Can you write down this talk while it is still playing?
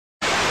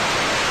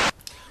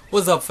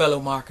What's up, fellow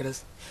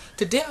marketers?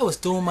 Today I was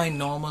doing my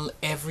normal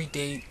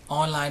everyday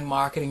online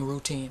marketing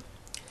routine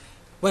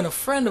when a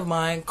friend of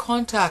mine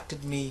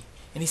contacted me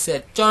and he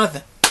said,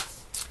 "Jonathan,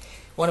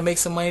 want to make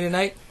some money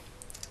tonight?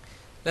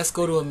 Let's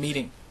go to a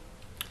meeting.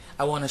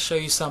 I want to show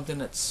you something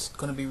that's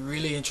going to be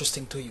really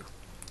interesting to you."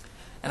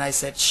 And I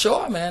said,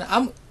 "Sure,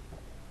 man.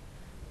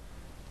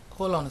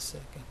 Hold on a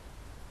second.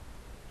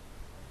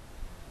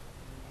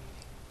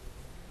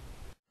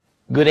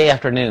 Good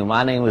afternoon.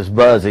 My name is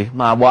Buzzy.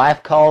 My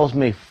wife calls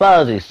me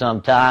Fuzzy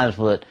sometimes,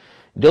 but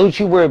don't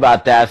you worry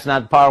about that. It's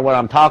not part of what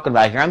I'm talking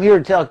about here. I'm here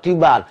to talk to you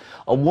about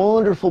a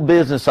wonderful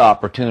business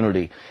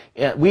opportunity.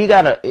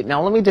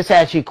 Now let me just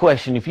ask you a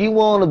question. If you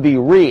want to be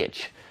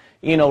rich,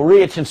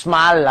 rich and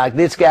smiley like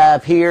this guy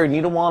up here, and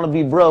you don't want to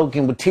be broke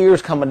and with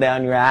tears coming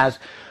down your eyes,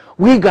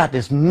 we've got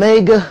this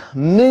mega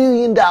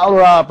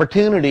 $1,000,000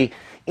 opportunity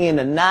in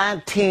a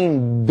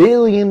 $19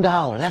 billion,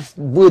 that's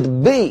with a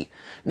B,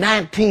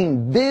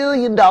 $19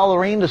 billion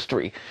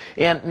industry.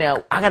 And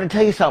now, I got to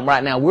tell you something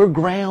right now. We're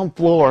ground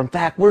floor. In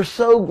fact, we're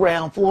so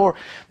ground floor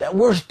that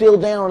we're still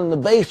down in the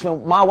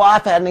basement. My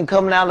wife hadn't even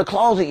come out of the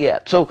closet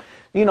yet. So,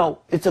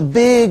 it's a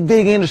big,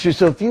 big industry.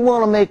 So if you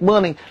want to make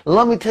money,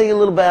 let me tell you a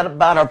little bit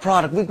about our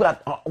product. We've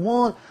got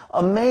one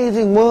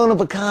amazing,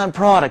 one-of-a-kind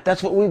product.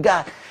 That's what we've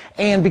got.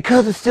 And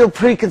because it's still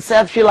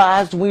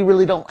pre-conceptualized, we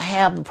really don't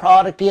have the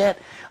product yet.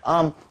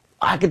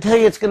 I can tell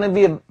you it's going to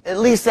be at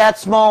least that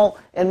small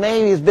and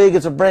maybe as big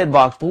as a bread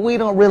box, but we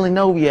don't really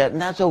know yet,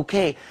 and that's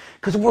okay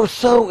because we're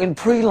so in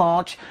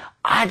pre-launch.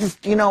 Let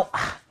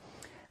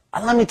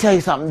me tell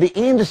you something. The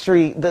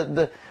industry,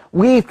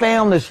 we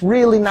found this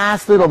really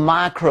nice little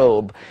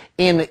microbe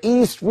in the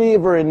East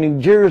River in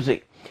New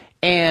Jersey,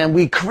 and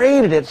we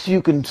created it so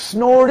you can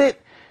snort it,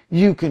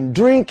 you can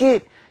drink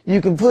it, you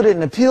can put it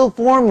in a pill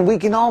form, and we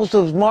can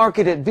also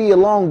market it via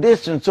long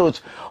distance. So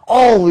it's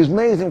all these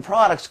amazing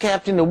products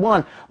capped into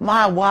one.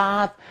 My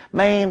wife,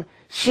 man,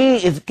 she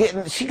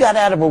got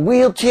out of a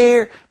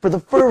wheelchair for the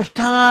first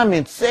time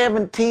in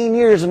 17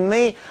 years. And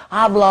me,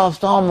 I've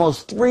lost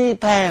almost 3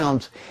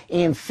 pounds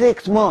in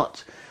 6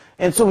 months.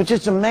 And so it's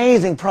just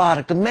amazing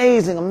product,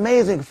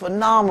 amazing,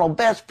 phenomenal,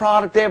 best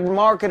product ever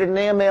marketed in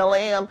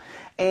MLM.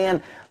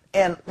 And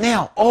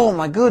now, oh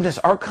my goodness,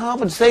 our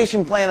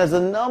compensation plan is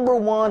the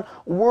 #1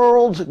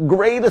 world's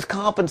greatest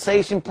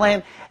compensation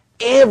plan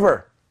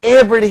ever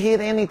to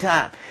hit any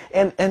time.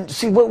 And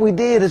see, what we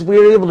did is we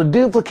were able to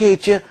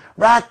duplicate you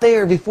right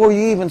there before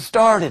you even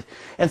started.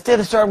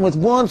 Instead of starting with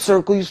 1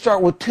 circle, you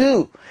start with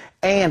 2.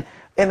 And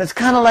it's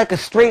kind of like a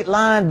straight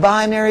line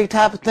binary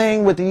type of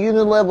thing with a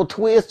unilevel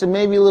twist and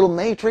maybe a little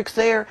matrix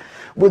there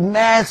with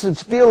massive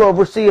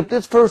spillover. See, if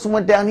this person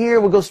went down here,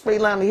 we'll go straight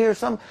line to here,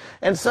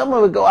 and some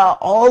of it go out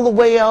all the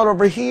way out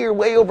over here,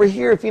 way over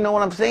here, if you know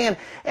what I'm saying.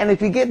 And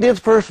if you get this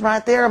person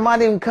right there, it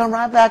might even come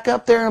right back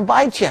up there and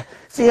bite you.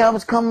 See how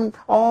it's coming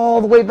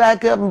all the way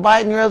back up and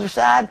biting your other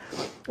side?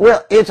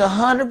 Well, it's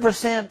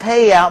 100%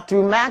 payout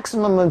through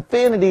maximum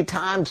infinity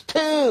times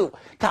 2.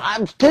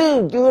 Times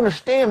 2. Do you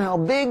understand how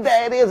big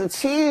that is? It's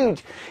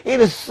huge. It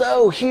is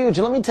so huge.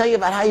 Let me tell you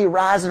about how you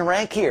rise in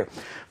rank here.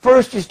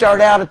 First, you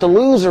start out at the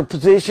loser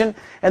position,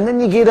 and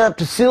then you get up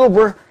to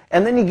silver,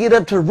 and then you get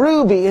up to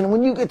ruby. And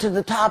when you get to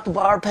the top of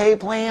our pay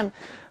plan,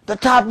 the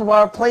top of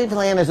our pay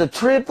plan is a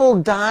triple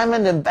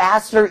diamond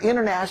ambassador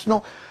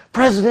international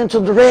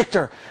presidential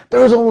director.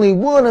 There's only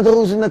one of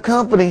those in the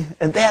company,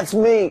 and that's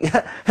me.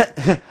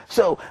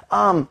 So,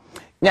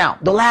 now,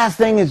 the last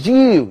thing is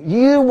you.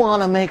 You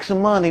want to make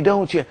some money,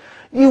 don't you?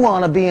 You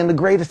want to be in the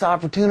greatest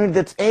opportunity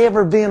that's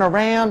ever been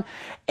around.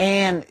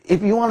 And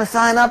if you want to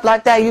sign up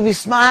like that, you'll be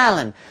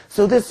smiling.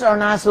 So this is our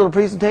nice little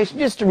presentation,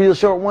 just a real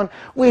short one.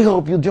 We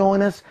hope you'll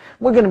join us.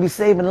 We're going to be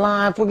saving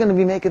lives. We're going to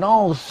be making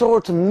all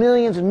sorts of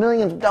millions and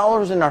millions of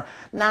dollars in our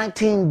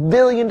 $19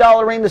 billion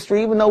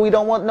industry, even though we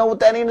don't know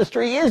what that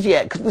industry is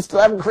yet because we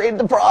still haven't created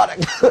the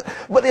product.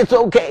 But it's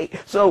okay.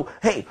 So,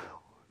 hey,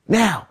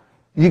 now,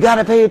 you got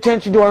to pay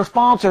attention to our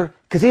sponsor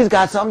because he's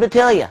got something to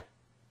tell you.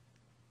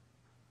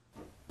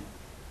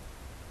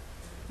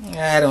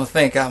 I don't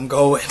think I'm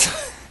going.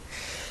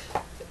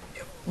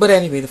 But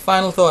anyway, the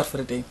final thought for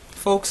the day.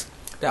 Folks,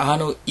 there are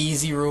no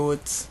easy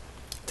roads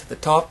to the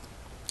top.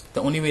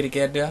 The only way to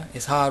get there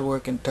is hard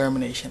work and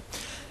determination.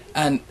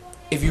 And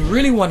if you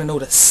really want to know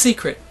the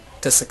secret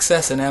to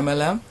success in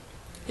MLM,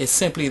 it's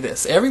simply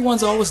this.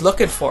 Everyone's always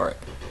looking for it.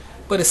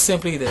 But it's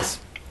simply this.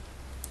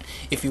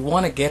 If you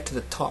want to get to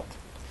the top,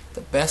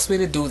 the best way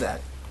to do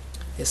that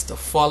is to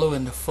follow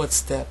in the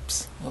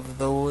footsteps of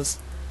those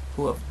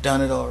who have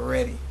done it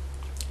already.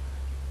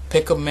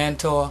 Pick a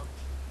mentor,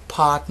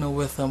 partner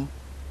with them,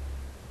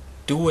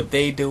 do what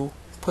they do,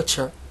 put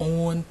your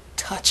own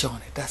touch on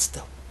it. That's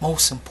the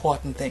most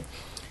important thing.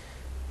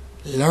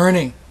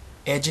 Learning,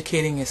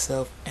 educating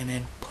yourself, and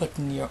then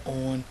putting your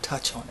own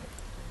touch on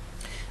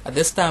it. At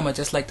this time, I'd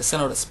just like to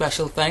send out a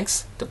special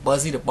thanks to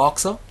Buzzy the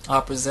Boxer,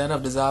 our presenter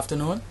of this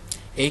afternoon,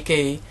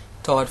 aka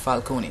Todd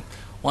Falcone.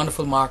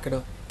 Wonderful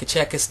marketer. You can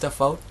check his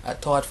stuff out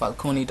at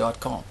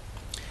toddfalcone.com.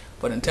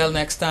 But until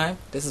next time,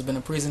 this has been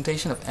a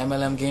presentation of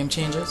MLM Game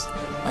Changers.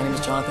 My name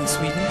is Jonathan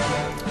Sweeten,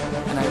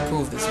 and I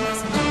approve this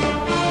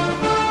message.